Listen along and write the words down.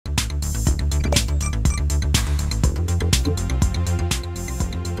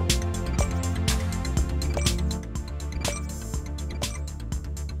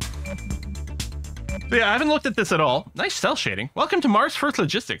But yeah, I haven't looked at this at all. Nice cell shading. Welcome to Mars First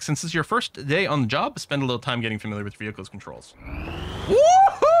Logistics. Since this is your first day on the job, spend a little time getting familiar with vehicle's controls.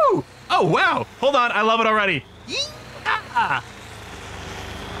 Woohoo! Oh, wow. Hold on. I love it already. Yeah!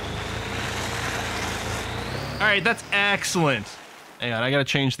 All right, that's excellent. Hang on, I gotta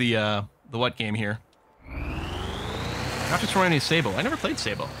change the what game here. Graphics for any Sable. I never played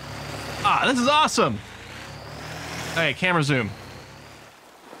Sable. Ah, this is awesome. Hey, camera zoom.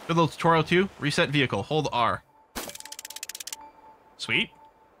 Good little tutorial too. Reset vehicle. Hold R. Sweet.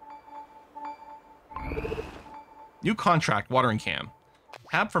 New contract. Watering can.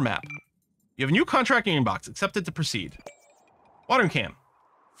 Tab for map. You have a new contract in your inbox. Accepted to proceed. Watering can.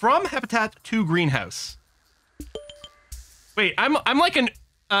 From habitat to greenhouse. Wait, I'm like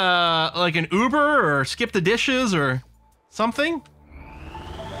an Uber or skip the dishes or something.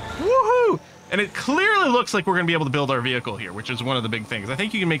 Woohoo! And it clearly looks like we're gonna be able to build our vehicle here, which is one of the big things. I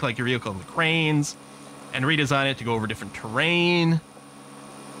think you can make like your vehicle into cranes and redesign it to go over different terrain.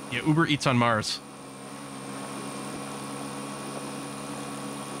 Yeah, Uber Eats on Mars.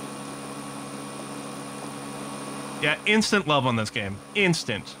 Yeah, instant love on this game.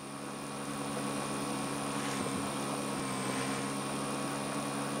 Instant.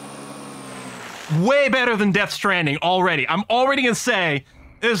 Way better than Death Stranding already. I'm already gonna say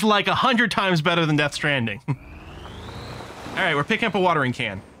this is like 100 times better than Death Stranding. All right, we're picking up a watering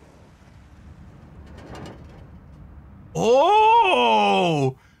can.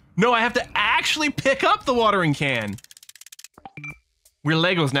 Oh! No, I have to actually pick up the watering can. We're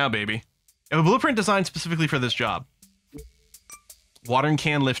Legos now, baby. I have a blueprint designed specifically for this job. Watering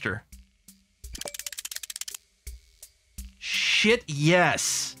can lifter. Shit,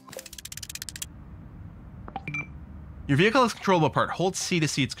 yes. Your vehicle is controllable part. Hold C to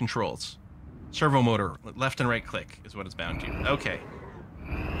see its controls. Servo motor, left and right click is what it's bound to. Okay.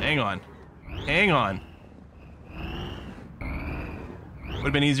 Hang on. Hang on. Would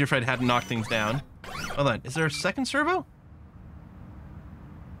have been easier if I hadn't knocked things down. Hold on. Is there a second servo?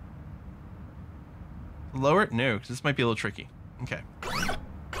 Lower it? No, because this might be a little tricky. Okay.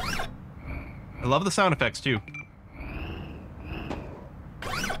 I love the sound effects too.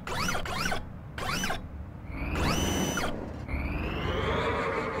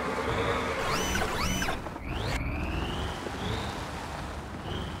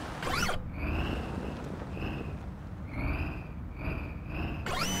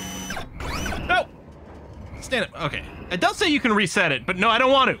 Stand up. Okay. It does say you can reset it, but no, I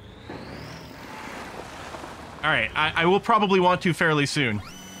don't want to. All right. I will probably want to fairly soon.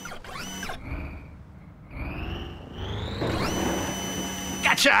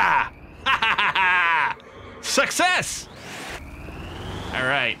 Gotcha! Ha ha ha! Success! All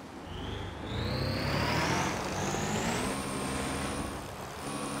right.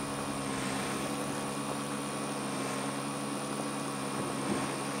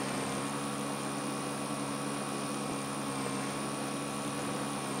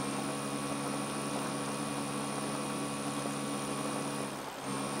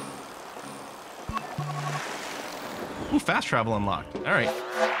 Ooh, fast travel unlocked. All right.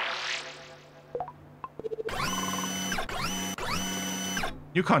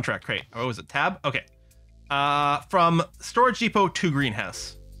 New contract crate. Oh, was it tab? Okay. From storage depot to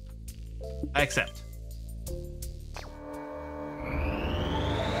greenhouse. I accept.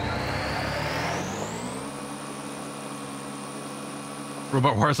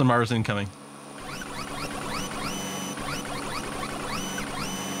 Robot Wars on Mars incoming.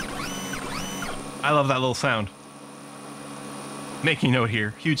 I love that little sound. Making note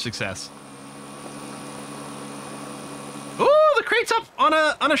here. Huge success. Ooh, the crate's up on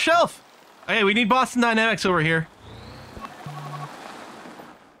a shelf. Okay, we need Boston Dynamics over here.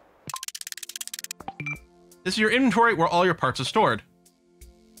 This is your inventory where all your parts are stored.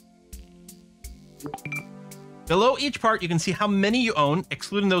 Below each part, you can see how many you own,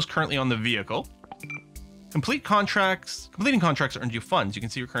 excluding those currently on the vehicle. Completing contracts earns you funds. You can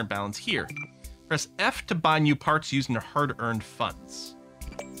see your current balance here. Press F to buy new parts using your hard-earned funds.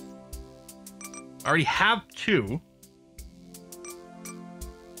 I already have 2.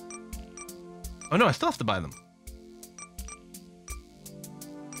 Oh no, I still have to buy them.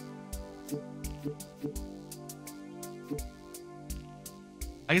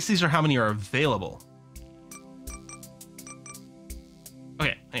 I guess these are how many are available.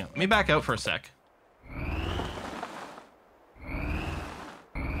 Okay, hang on. Let me back out for a sec.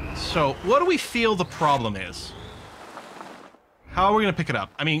 So, what do we feel the problem is? How are we going to pick it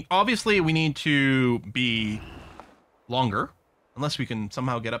up? I mean, obviously we need to be longer, unless we can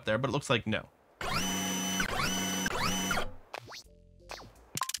somehow get up there, but it looks like no.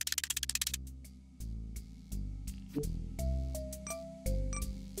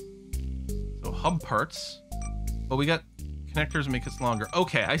 hub parts, but we got connectors that make us longer.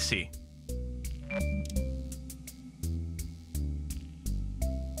 Okay, I see.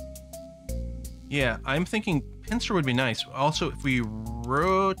 Yeah, I'm thinking pincer would be nice. Also, if we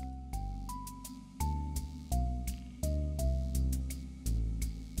wrote...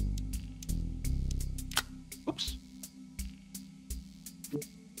 Oops.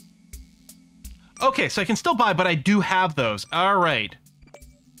 Okay, so I can still buy, but I do have those. All right.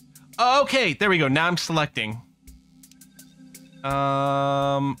 Okay, there we go. Now I'm selecting.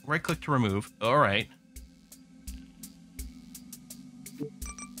 Right-click to remove. All right.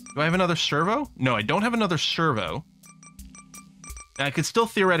 Do I have another servo? No, I don't have another servo. And I could still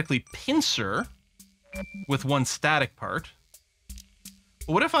theoretically pincer with one static part.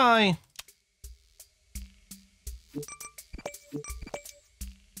 But what if I...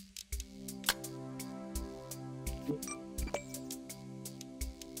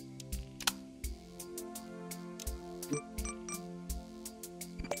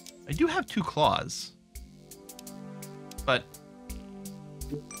 I do have 2 claws. But...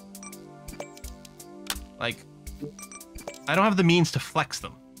 like, I don't have the means to flex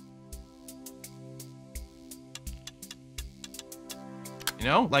them. You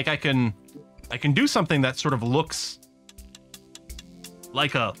know, like I can do something that sort of looks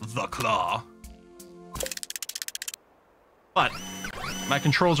like the claw. But my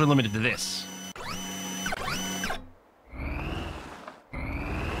controls are limited to this.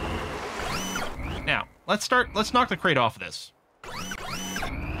 Now, let's knock the crate off of this.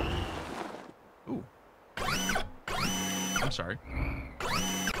 Ooh. I'm sorry.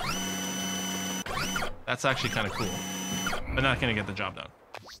 That's actually kind of cool, but not going to get the job done.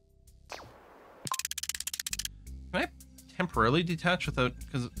 Can I temporarily detach without...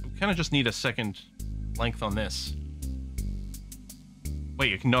 because we kind of just need a second length on this.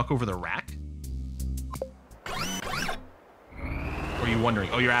 Wait, you can knock over the rack? Or are you wondering?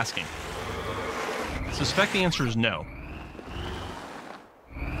 Oh, you're asking. I suspect the answer is no.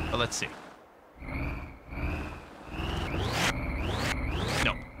 But let's see.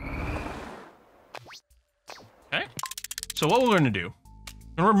 No. Okay. So what we're going to do,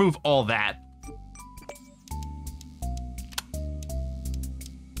 we're going to remove all that.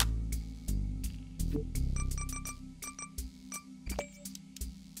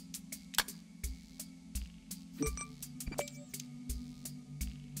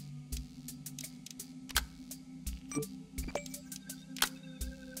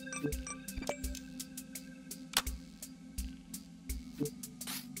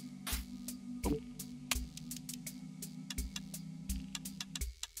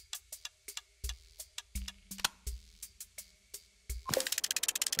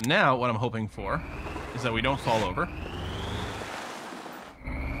 Now, what I'm hoping for is that we don't fall over.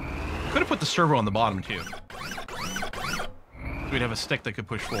 Could have put the servo on the bottom, too. We'd have a stick that could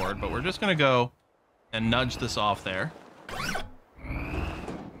push forward, but we're just going to go and nudge this off there.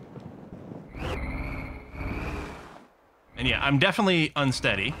 And yeah, I'm definitely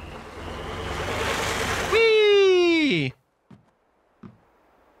unsteady. Whee!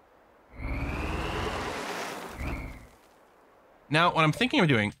 Now, what I'm thinking of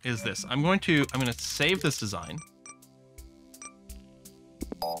doing is this. I'm going to save this design.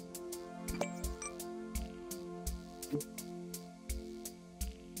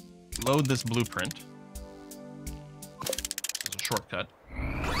 Load this blueprint. This is a shortcut.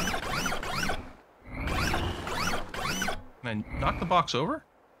 And then knock the box over.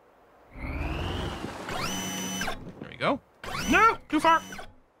 There we go. No! Too far!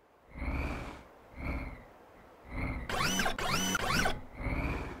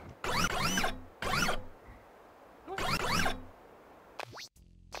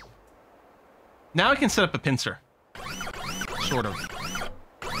 Now I can set up a pincer. Sort of.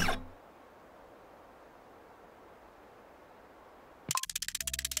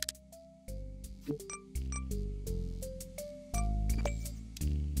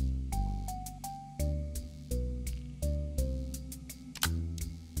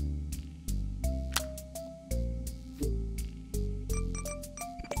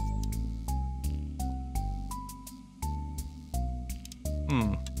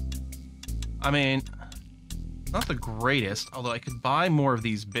 I mean, not the greatest, although I could buy more of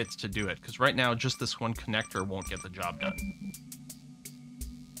these bits to do it, because right now just this one connector won't get the job done.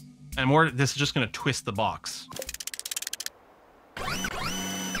 And more, this is just going to twist the box. So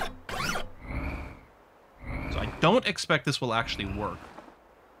I don't expect this will actually work.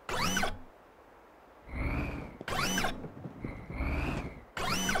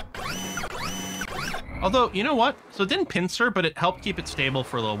 Although, you know what? So it didn't pincer, but it helped keep it stable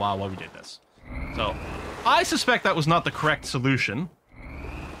for a little while we did this. So, I suspect that was not the correct solution.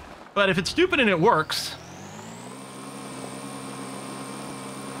 But if it's stupid and it works...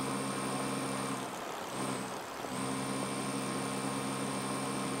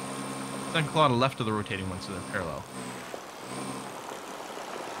 Then claw to the left of the rotating one so they're parallel.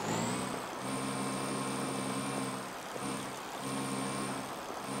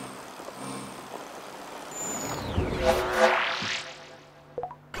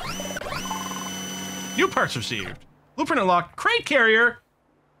 New parts received. Blueprint unlocked. Crate carrier.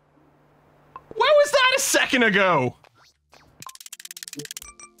 Where was that a second ago?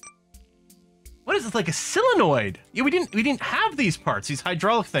 What is this, like a solenoid? Yeah, we didn't have these parts, these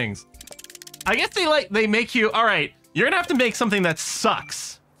hydraulic things. I guess they make you, all right, you're gonna have to make something that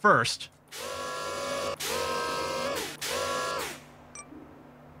sucks first.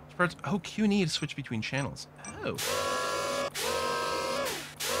 Oh, Q and E to switch between channels. Oh.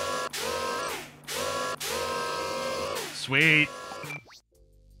 Sweet.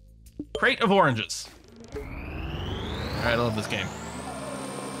 Crate of oranges. All right, I love this game.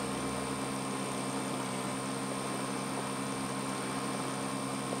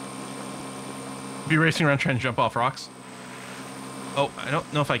 Be racing around trying to jump off rocks. Oh, I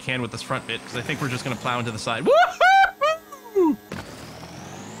don't know if I can with this front bit because I think we're just gonna plow into the side. Woohoo!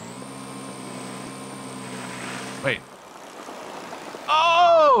 Wait.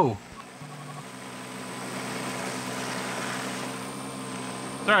 Oh!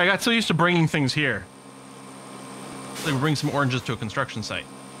 Sorry, I got so used to bringing things here. Like we bring some oranges to a construction site.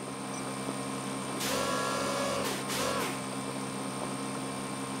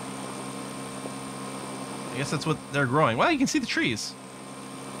 I guess that's what they're growing. Well, you can see the trees.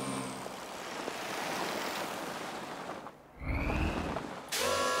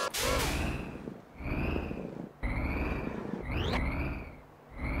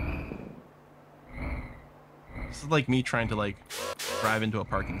 This is like me trying to like drive into a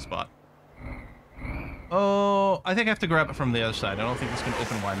parking spot. Oh, I think I have to grab it from the other side. I don't think this can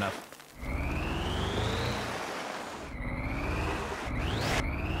open wide enough.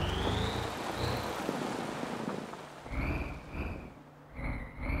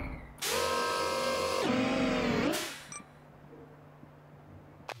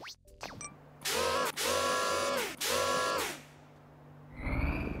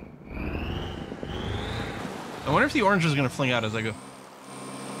 I wonder if the orange is going to fling out as I go.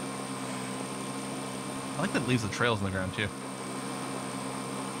 I like that it leaves the trails in the ground, too.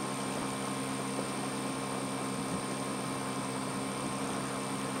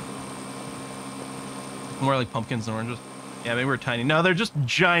 More like pumpkins than oranges. Yeah, maybe we're tiny. No, they're just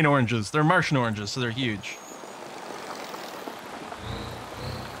giant oranges. They're Martian oranges, so they're huge.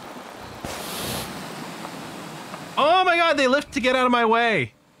 Oh my god, they lift to get out of my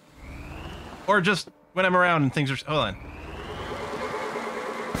way! Or just when I'm around and things are... Hold on.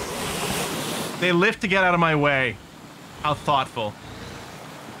 They lift to get out of my way. How thoughtful.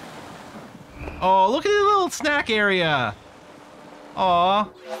 Oh, look at the little snack area. Aw.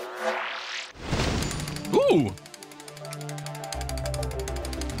 Ooh.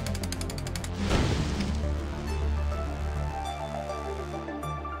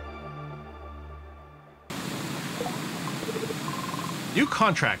 New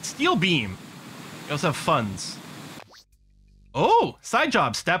contract. Steel beam. We also have funds. Oh, side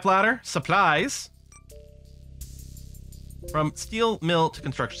job, step ladder, supplies. From steel mill to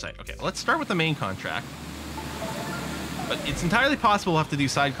construction site. Okay, let's start with the main contract. But it's entirely possible we'll have to do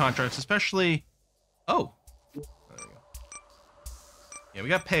side contracts, especially... Oh. There we go. Yeah, we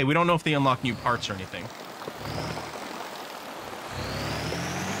got pay. We don't know if they unlock new parts or anything.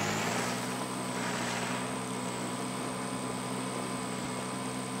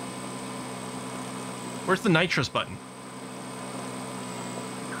 Where's the nitrous button?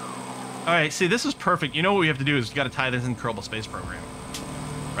 Alright, see, this is perfect. You know what we have to do is you got to tie this in Kerbal Space Program.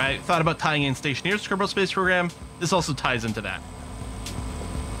 Right? Thought about tying in Stationeer's Kerbal Space Program. This also ties into that.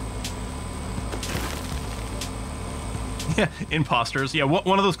 Yeah, imposters. Yeah,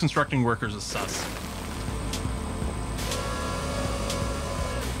 one of those constructing workers is sus.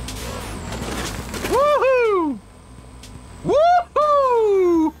 Woohoo!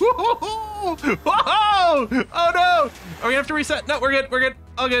 Woohoo! Whoa! Oh no! Are we gonna have to reset? No, we're good. We're good.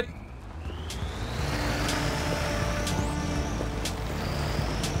 All good.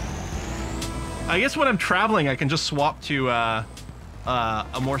 I guess when I'm traveling, I can just swap to a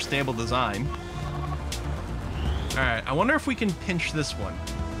more stable design. All right. I wonder if we can pinch this one.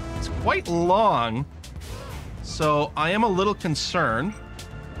 It's quite long, so I am a little concerned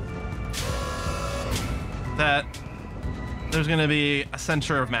that there's going to be a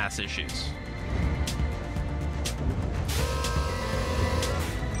center of mass issues.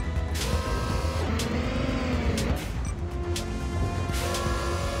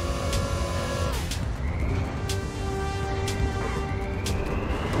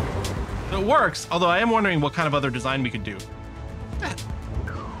 So it works, although I am wondering what kind of other design we could do.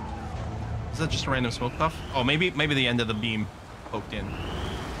 Is that just a random smoke puff? Oh, maybe the end of the beam poked in.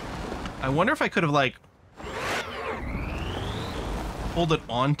 I wonder if I could have, like, pulled it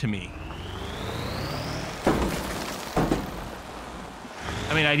onto me.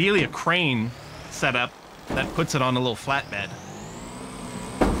 I mean, ideally a crane setup that puts it on a little flatbed.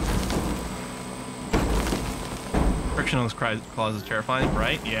 Frictionless claws is terrifying,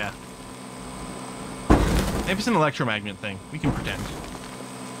 right? Yeah. Maybe it's an electromagnet thing. We can pretend.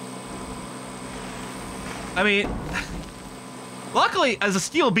 I mean, luckily, as a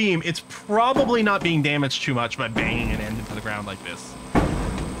steel beam, it's probably not being damaged too much by banging an end into the ground like this.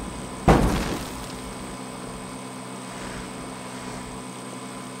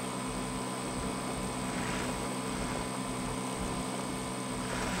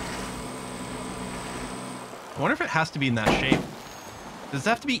 I wonder if it has to be in that shape. Does it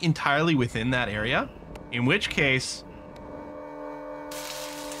have to be entirely within that area? In which case...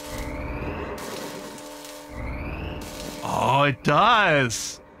 Oh, it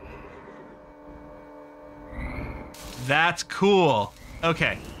does! That's cool.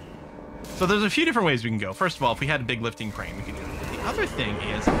 Okay. So there's a few different ways we can go. First of all, if we had a big lifting crane, we could do it. The other thing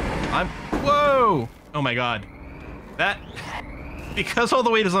is... Whoa! Oh my god. That... Because all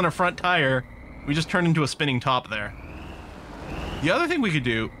the weight is on our front tire, we just turned into a spinning top there. The other thing we could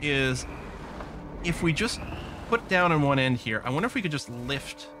do is, if we just put down on one end here, I wonder if we could just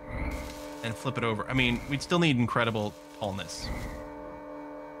lift and flip it over. I mean, we'd still need incredible tallness.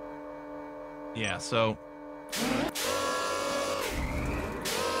 Yeah, so...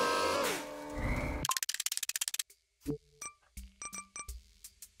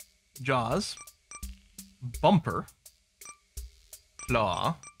 Jaws. Bumper.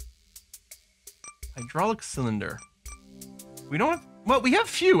 Claw. Hydraulic cylinder. We don't have... Well, we have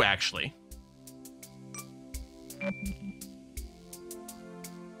few, actually.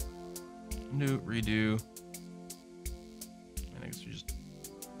 Undo, redo. And I guess we just...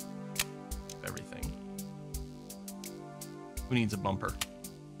 everything. Who needs a bumper?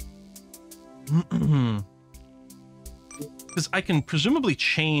 Because I can presumably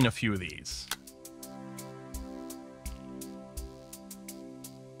chain a few of these.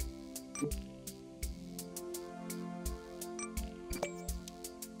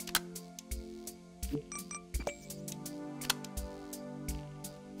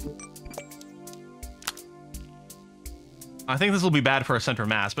 I think this will be bad for our center of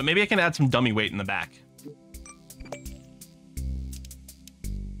mass, but maybe I can add some dummy weight in the back.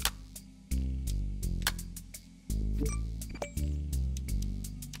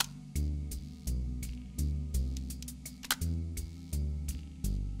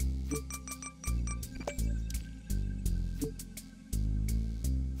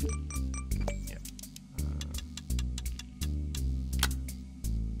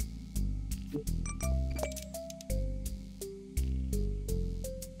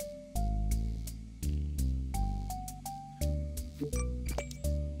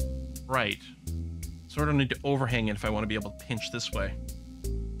 Right. Sort of need to overhang it if I want to be able to pinch this way.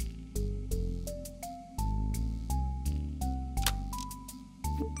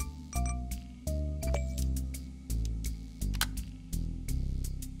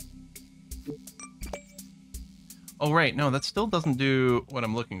 Oh, right. No, that still doesn't do what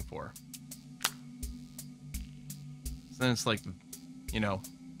I'm looking for. So then it's like, you know...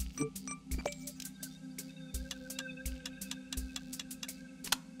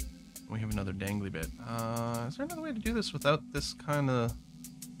 We have another dangly bit. Is there another way to do this without this kind of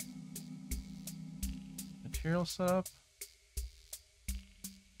material setup?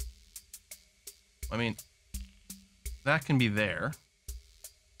 I mean, that can be there.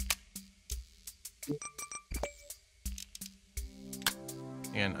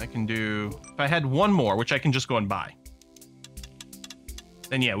 And I can do... If I had one more, which I can just go and buy,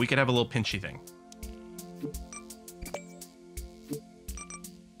 then yeah, we could have a little pinchy thing.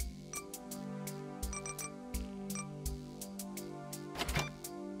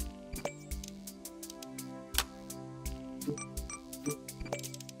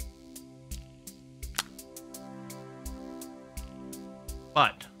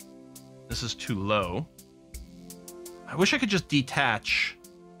 But this is too low. I wish I could just detach.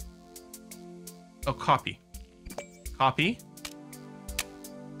 Oh, copy. Copy.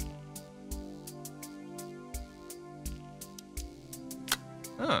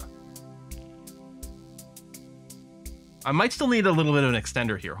 Huh. I might still need a little bit of an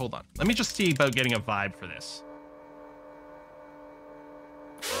extender here. Hold on. Let me just see about getting a vibe for this.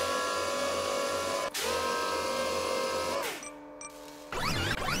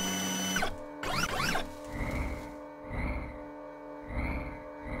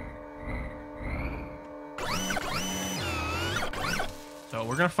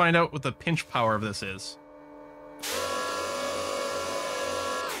 we're gonna find out what the pinch power of this is.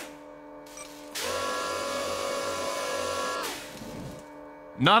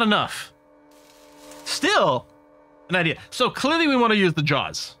 Not enough. Still, an idea. So clearly we want to use the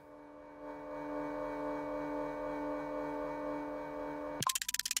jaws.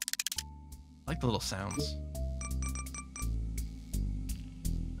 I like the little sounds.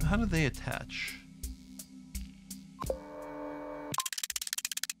 How do they attach?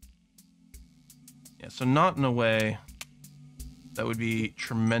 Yeah, so not in a way that would be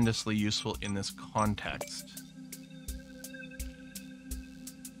tremendously useful in this context.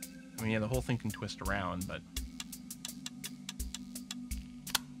 I mean, yeah, the whole thing can twist around, but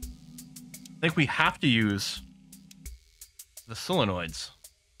I think we have to use the solenoids.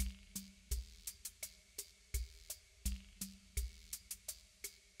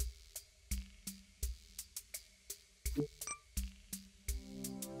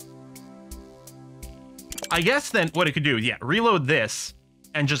 I guess then what it could do, yeah, reload this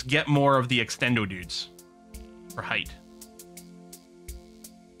and just get more of the extendo dudes for height.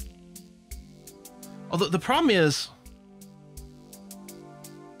 Although the problem is,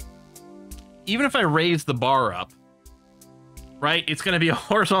 even if I raise the bar up, right, it's going to be a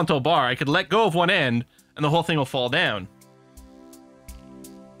horizontal bar. I could let go of one end and the whole thing will fall down.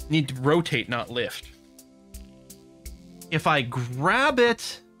 Need to rotate, not lift. If I grab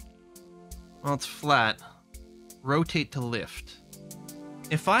it, well, it's flat. Rotate to lift.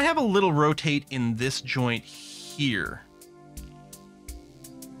 If I have a little rotate in this joint here,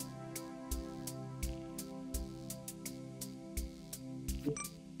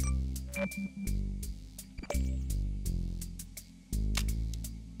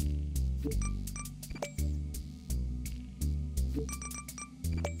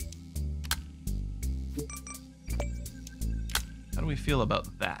 how do we feel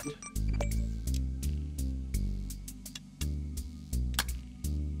about that?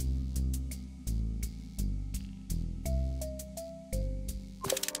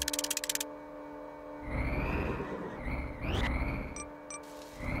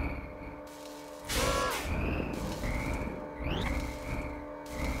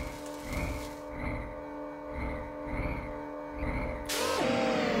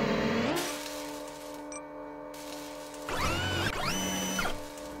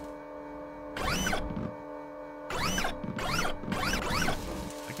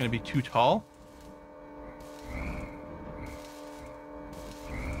 Going to be too tall?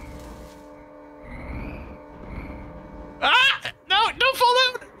 Ah! No, don't fall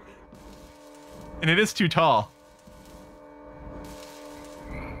down! And it is too tall.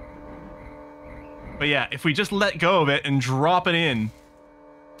 But yeah, if we just let go of it and drop it in.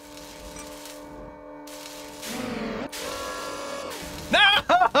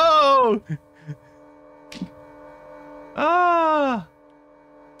 No! Ah!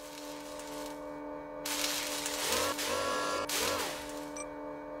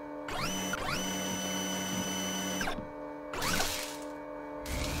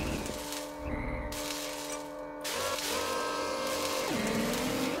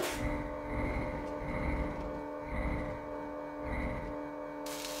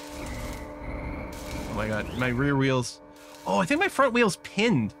 My rear wheels. Oh, I think my front wheel's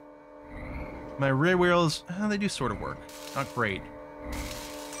pinned. My rear wheels, they do sort of work. Not great.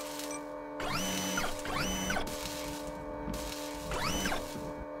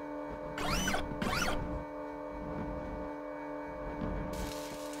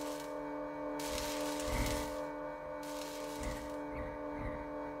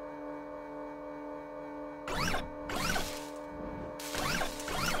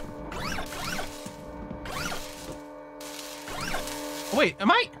 Wait,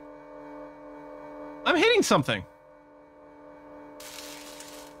 I'm hitting something.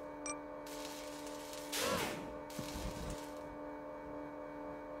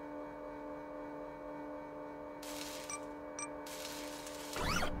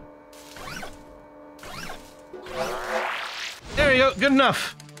 There you go, good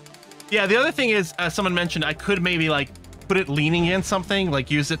enough. Yeah, the other thing is, as someone mentioned, I could maybe like put it leaning against something, like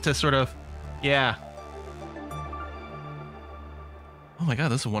use it to sort of, yeah. Oh my god,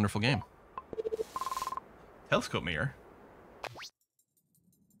 this is a wonderful game. Telescope mirror.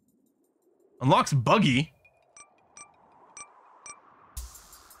 Unlocks buggy.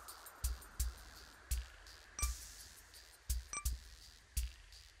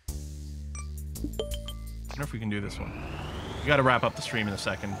 I don't know if we can do this one. We gotta wrap up the stream in a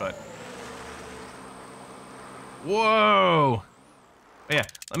second, but... Whoa! But yeah,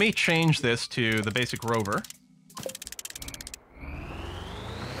 let me change this to the basic rover.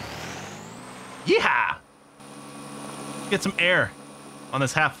 Yeah! Get some air on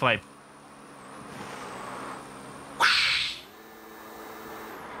this half pipe.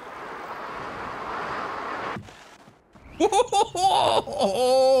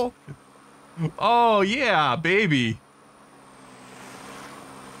 Oh, yeah, baby.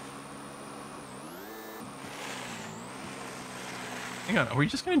 Hang on, are we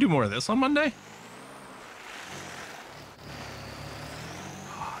just going to do more of this on Monday?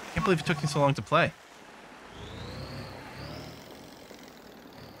 Oh, I can't believe it took me so long to play.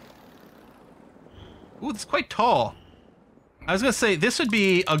 Ooh, it's quite tall. I was going to say, this would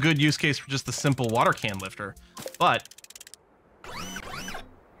be a good use case for just the simple water can lifter, but...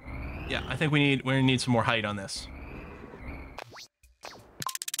 yeah, I think we need some more height on this.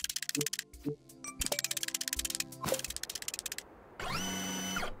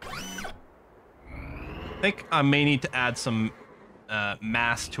 I think I may need to add some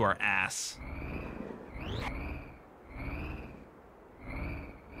mass to our ass.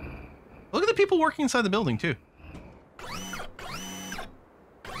 Look at the people working inside the building, too.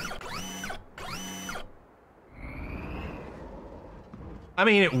 I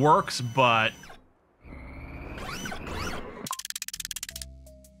mean, it works, but...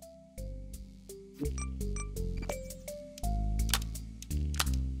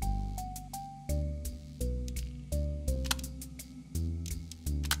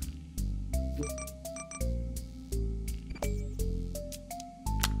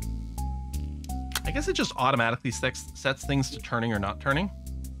 I guess it just automatically sets things to turning or not turning.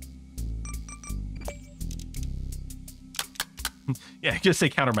 Yeah, just say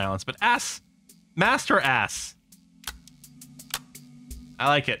counterbalance, but ass, master ass. I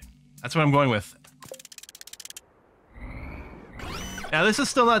like it. That's what I'm going with. Now, this is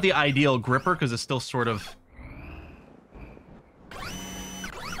still not the ideal gripper because it's still sort of...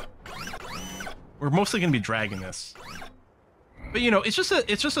 we're mostly going to be dragging this. But, you know, it's just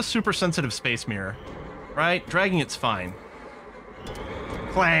a super sensitive space mirror, right? Dragging it's fine.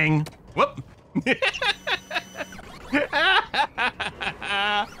 Clang. Whoop.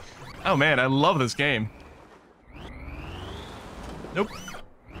 Oh man, I love this game. Nope.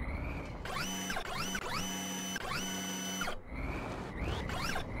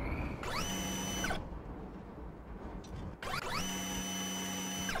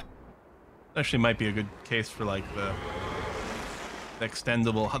 Actually might be a good case for like the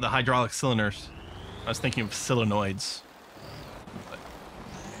extendable, the hydraulic cylinders. I was thinking of solenoids. But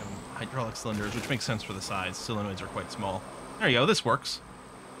hydraulic cylinders, which makes sense for the size. Solenoids are quite small. There you go, this works.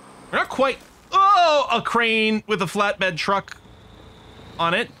 We're not quite... oh, a crane with a flatbed truck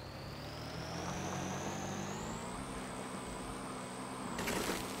on it.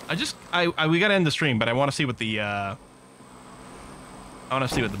 We gotta end the stream, but I want to see what the, I want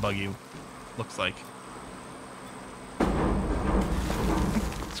to see what the buggy looks like.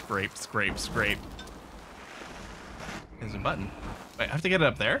 Scrape, scrape, scrape. There's a button. Wait, I have to get it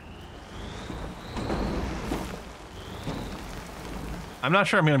up there? I'm not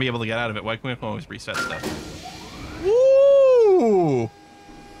sure I'm going to be able to get out of it. Why can we always reset stuff? Woo!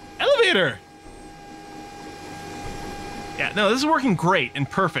 Elevator! Yeah, no, this is working great and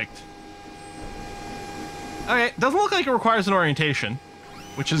perfect. Okay, doesn't look like it requires an orientation,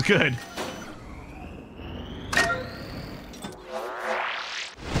 which is good.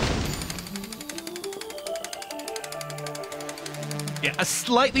 Yeah, a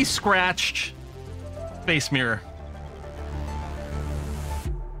slightly scratched space mirror.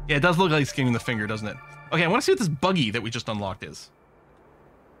 Yeah, it does look like skinning the finger, doesn't it? Okay, I want to see what this buggy that we just unlocked is.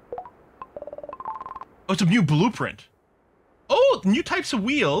 Oh, it's a new blueprint. Oh, new types of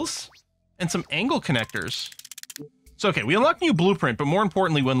wheels and some angle connectors. So, okay, we unlock new blueprint, but more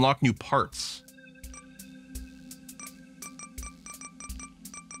importantly, we unlock new parts.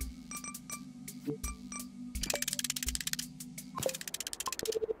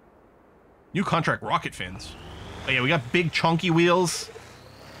 New contract rocket fins. Oh yeah, we got big chunky wheels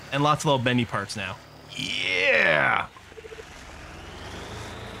and lots of little bendy parts now. Yeah!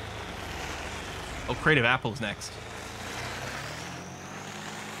 Oh, Creative Apple's next.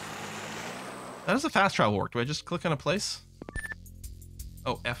 How does the fast travel work? Do I just click on a place?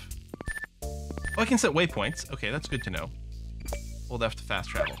 Oh, F. Oh, I can set waypoints. Okay, that's good to know. Hold F to fast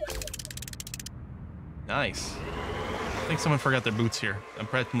travel. Nice. I think someone forgot their boots here. I'm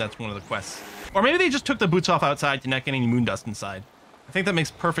betting that's one of the quests. Or maybe they just took the boots off outside to not get any moon dust inside. I think that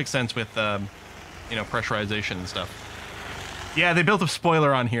makes perfect sense with, you know, pressurization and stuff. Yeah, they built a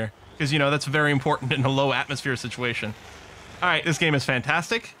spoiler on here. Because, you know, that's very important in a low atmosphere situation. Alright, this game is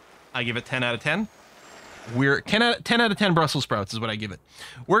fantastic. I give it 10 out of 10. We're 10 out of 10 Brussels sprouts is what I give it.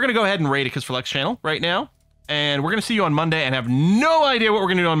 We're going to go ahead and rate it because for Lex channel right now. And we're going to see you on Monday and have no idea what we're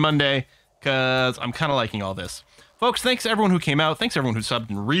going to do on Monday because I'm kind of liking all this. Folks, thanks to everyone who came out. Thanks to everyone who subbed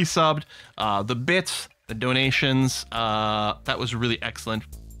and resubbed. The bits, the donations, that was really excellent.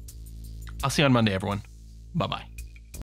 I'll see you on Monday, everyone. Bye-bye.